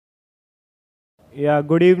Yeah,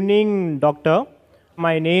 good evening, doctor.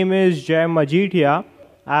 My name is Jay Majidhia.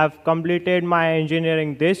 I've completed my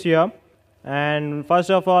engineering this year. And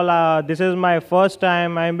first of all, this is my first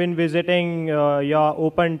time I've been visiting your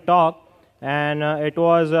open talk. And it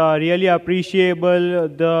was really appreciable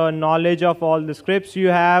the knowledge of all the scripts you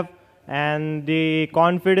have and the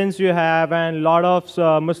confidence you have and lot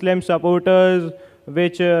of Muslim supporters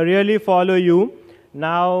which really follow you.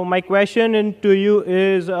 Now, my question to you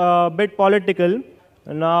is a bit political.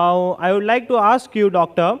 Now, I would like to ask you,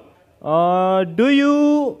 doctor, do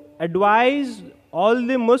you advise all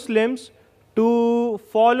the Muslims to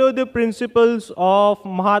follow the principles of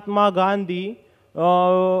Mahatma Gandhi,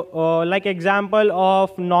 like example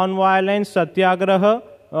of non-violence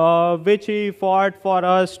satyagraha, which he fought for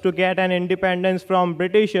us to get an independence from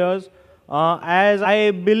Britishers? As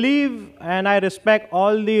I believe and I respect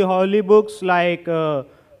all the holy books like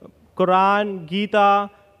Quran, Gita,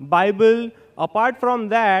 Bible. Apart from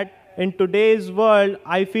that, in today's world,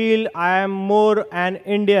 I feel I am more an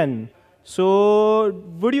Indian. So,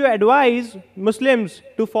 would you advise Muslims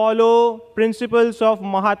to follow principles of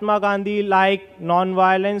Mahatma Gandhi like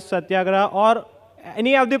non-violence, satyagraha, or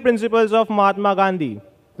any of the principles of Mahatma Gandhi?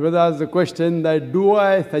 Brother asked the question that do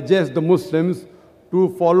I suggest the Muslims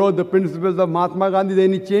to follow the principles of Mahatma Gandhi?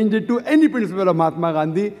 Then he changed it to any principle of Mahatma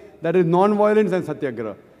Gandhi, that is non-violence and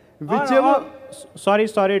satyagraha. Whichever. Sorry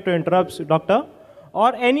to interrupt, doctor.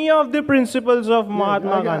 Or any of the principles of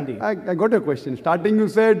Mahatma Gandhi. I got your question. Starting you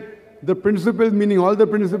said the principles, meaning all the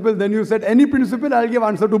principles. Then you said any principle, I'll give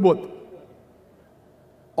answer to both.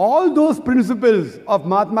 All those principles of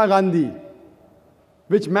Mahatma Gandhi,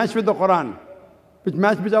 which match with the Quran, which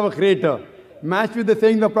match with our Creator, match with the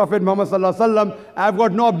saying of Prophet Muhammad Sallallahu Alaihi Wasallam, I've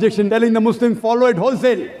got no objection telling the Muslims follow it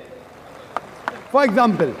wholesale. For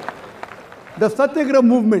example, the Satyagraha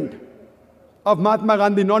movement of Mahatma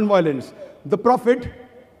Gandhi, non-violence, the Prophet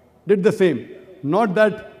did the same. Not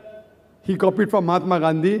that he copied from Mahatma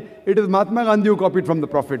Gandhi, it is Mahatma Gandhi who copied from the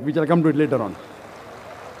Prophet, which I'll come to it later on.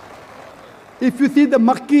 If you see the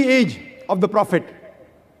Makki age of the Prophet,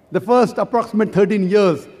 the first approximate 13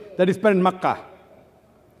 years that he spent in Makkah,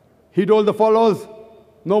 he told the followers,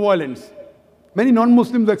 no violence. Many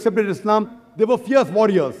non-Muslims who accepted Islam, they were fierce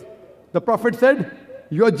warriors. The Prophet said,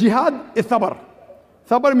 your jihad is sabr.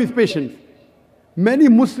 Sabr means patience. Many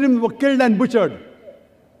Muslims were killed and butchered.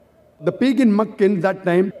 The pagan Meccans that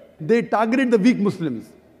time, they targeted the weak Muslims.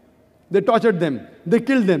 They tortured them. They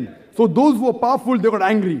killed them. So those who were powerful, they got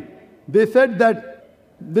angry. They said that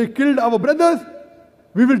they killed our brothers,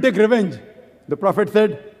 we will take revenge. The Prophet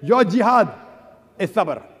said, your jihad is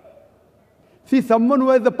sabr. See, someone who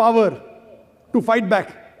has the power to fight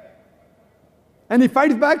back, and he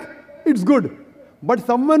fights back, it's good. But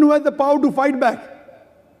someone who has the power to fight back,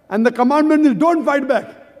 and the commandment is don't fight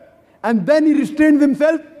back, and then he restrains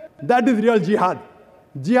himself, that is real jihad.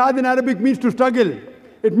 Jihad in Arabic means to struggle.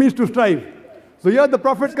 It means to strive. So here the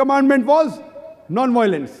Prophet's commandment was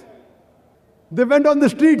non-violence. They went on the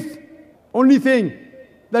streets only saying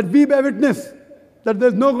that we bear witness that there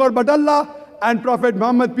is no God but Allah and Prophet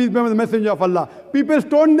Muhammad, peace be upon him, the messenger of Allah. People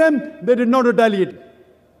stoned them, they did not retaliate.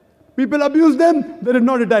 People abused them, they did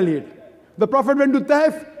not retaliate. The Prophet went to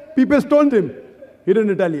Taif, people stoned him, he didn't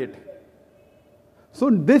retaliate.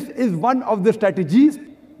 So this is one of the strategies,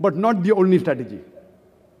 but not the only strategy.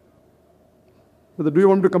 So do you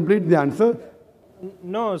want to complete the answer?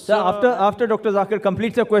 No, sir. After Dr. Zakir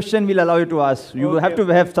completes the question, we'll allow you to ask. You have to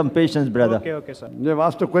have some patience, brother. Okay, sir. You have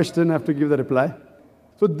asked a question, I have to give the reply.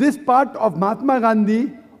 So this part of Mahatma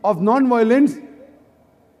Gandhi, of non-violence,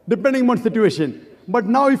 depending on situation. But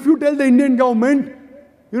now if you tell the Indian government,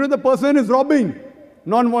 you know the person is robbing,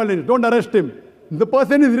 non-violence, don't arrest him. The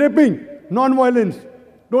person is raping, non-violence,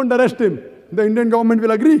 don't arrest him. The Indian government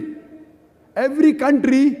will agree. Every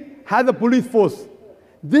country has a police force.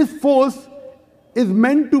 This force is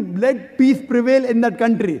meant to let peace prevail in that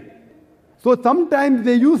country. So sometimes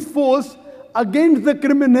they use force against the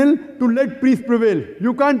criminal to let peace prevail.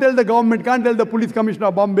 You can't tell the government, can't tell the police commissioner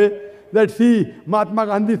of Bombay that, see, Mahatma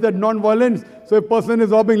Gandhi said non-violence, so if a person is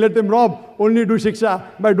robbing, let him rob, only do shiksha,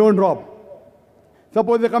 but don't rob.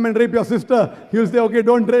 Suppose they come and rape your sister, he'll say, okay,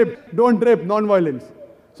 don't rape, non-violence.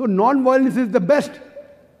 So non-violence is the best.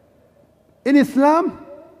 In Islam,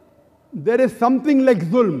 there is something like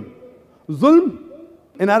zulm. Zulm,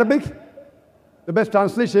 in Arabic, the best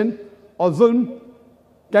translation of zulm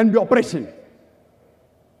can be oppression.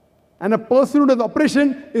 And a person who does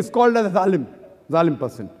oppression is called as a zalim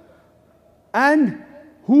person. And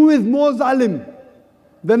who is more zalim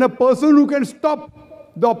than a person who can stop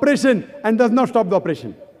the oppression and does not stop the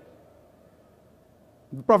oppression?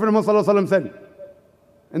 The Prophet Muhammad said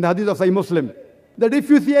in the hadith of Sahih Muslim, that if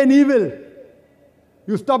you see an evil,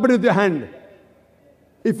 you stop it with your hand.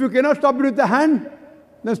 If you cannot stop it with the hand,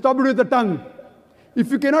 then stop it with the tongue.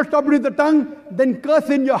 If you cannot stop it with the tongue, then curse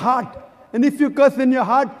in your heart. And if you curse in your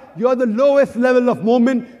heart, you are the lowest level of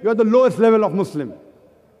mu'min, you are the lowest level of Muslim.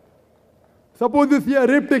 Suppose you see a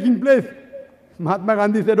rape taking place. Mahatma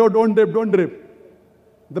Gandhi said, oh, don't rape, don't rape.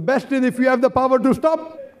 The best is if you have the power to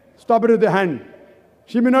stop, stop it with your hand.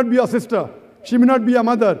 She may not be your sister. She may not be your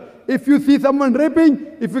mother. If you see someone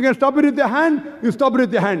raping, if you can stop it with your hand, you stop it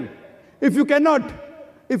with your hand. If you cannot,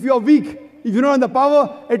 if you are weak, if you don't have the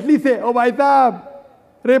power, at least say, oh, bhai sahab,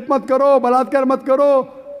 rape mat karo, balatkar mat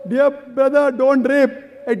karo. Dear brother, don't rape,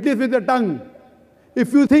 at least with your tongue.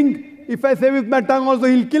 If you think, if I say with my tongue also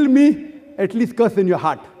he'll kill me, at least curse in your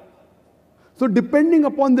heart. So depending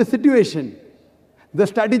upon the situation, the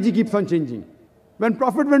strategy keeps on changing. When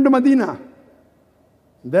Prophet went to Medina,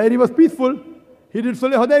 there he was peaceful. He did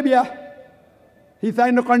Sulh Hudaybiyah. He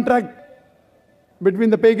signed a contract between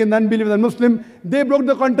the pagan, the unbeliever, and Muslim. They broke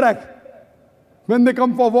the contract. When they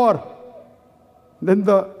come for war, then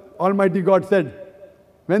the Almighty God said,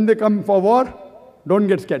 when they come for war, don't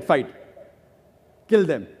get scared, fight. Kill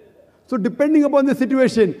them. So depending upon the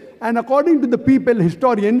situation, and according to the people,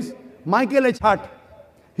 historians, Michael H. Hart,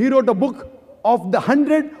 he wrote a book of the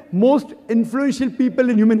 100 most influential people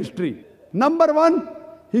in human history. Number 1,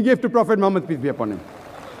 he gave to Prophet Muhammad, peace be upon him.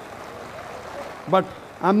 But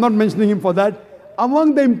I'm not mentioning him for that.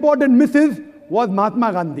 Among the important misses was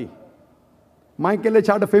Mahatma Gandhi. Michael H.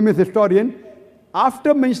 Hart, a famous historian,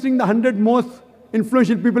 after mentioning the 100 most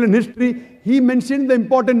influential people in history, he mentioned the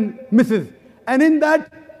important misses. And in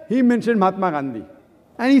that, he mentioned Mahatma Gandhi.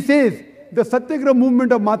 And he says, the Satyagraha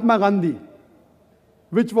movement of Mahatma Gandhi,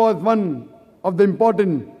 which was one of the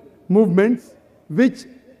important movements which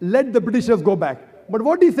let the Britishers go back. But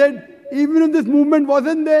what he said, even if this movement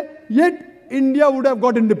wasn't there, yet India would have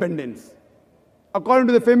got independence. According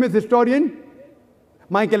to the famous historian,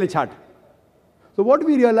 Michael H. Hart. So what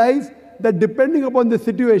we realize, that depending upon the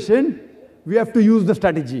situation, we have to use the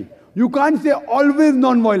strategy. You can't say always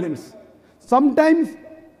non-violence. Sometimes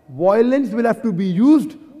violence will have to be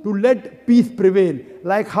used to let peace prevail.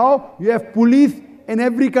 Like how you have police in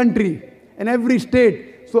every country, in every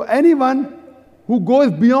state. So anyone who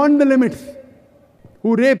goes beyond the limits,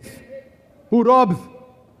 who rapes, who robs,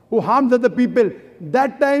 who harms other people,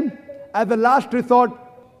 that time, as a last resort,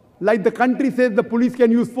 like the country says the police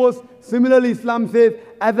can use force, similarly Islam says,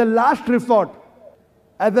 as a last resort,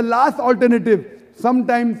 as a last alternative,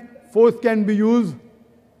 sometimes force can be used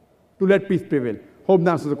to let peace prevail. Hope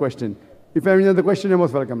that answers the question. If you have any other question, you're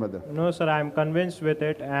most welcome, brother. No, sir, I'm convinced with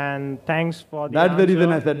it, and thanks for the That's answer. the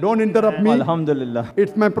reason I said, don't interrupt me. Alhamdulillah.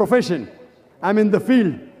 It's my profession. I'm in the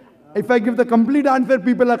field. If I give the complete answer,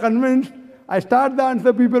 people are convinced. I start the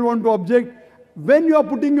answer, people want to object. When you are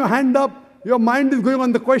putting your hand up, your mind is going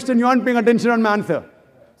on the question, you aren't paying attention on my answer.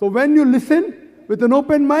 So when you listen with an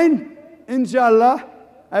open mind, inshallah,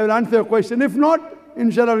 I will answer your question. If not,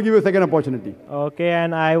 inshallah, I will give you a second opportunity. Okay,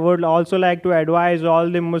 and I would also like to advise all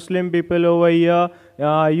the Muslim people over here.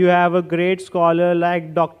 You have a great scholar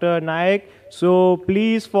like Dr. Naik. So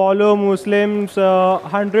please follow Muslims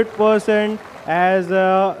 100%, as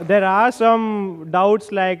there are some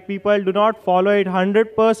doubts like people do not follow it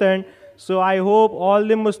 100%. So I hope all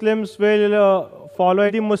the Muslims will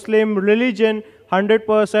follow the Muslim religion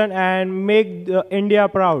 100% and make India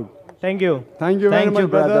proud. Thank you. Thank you very much,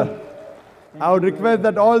 brother. I would request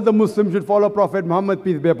that all the Muslims should follow Prophet Muhammad,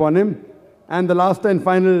 peace be upon him, and the last and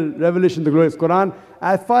final revelation, the glorious Quran.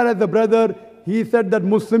 As far as the brother, he said that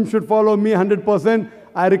Muslims should follow me 100%.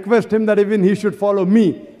 I request him that even he should follow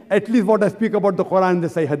me, at least what I speak about the Quran and the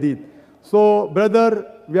Sahih Hadith. So, brother,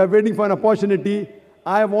 we are waiting for an opportunity.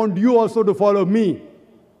 I want you also to follow me.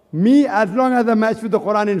 Me, as long as I match with the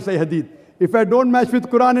Quran and Sahih Hadith. If I don't match with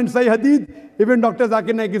Quran and Sahih Hadith, even Dr.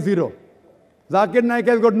 Zakir Naik is zero. Zakir Naik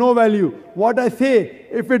has got no value. What I say,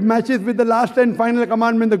 if it matches with the last and final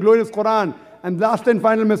commandment, the glorious Quran, and last and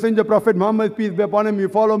final messenger, Prophet Muhammad, peace be upon him, you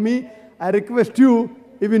follow me. I request you,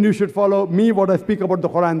 even you should follow me, what I speak about the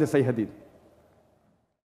Quran and the Sahih Hadith.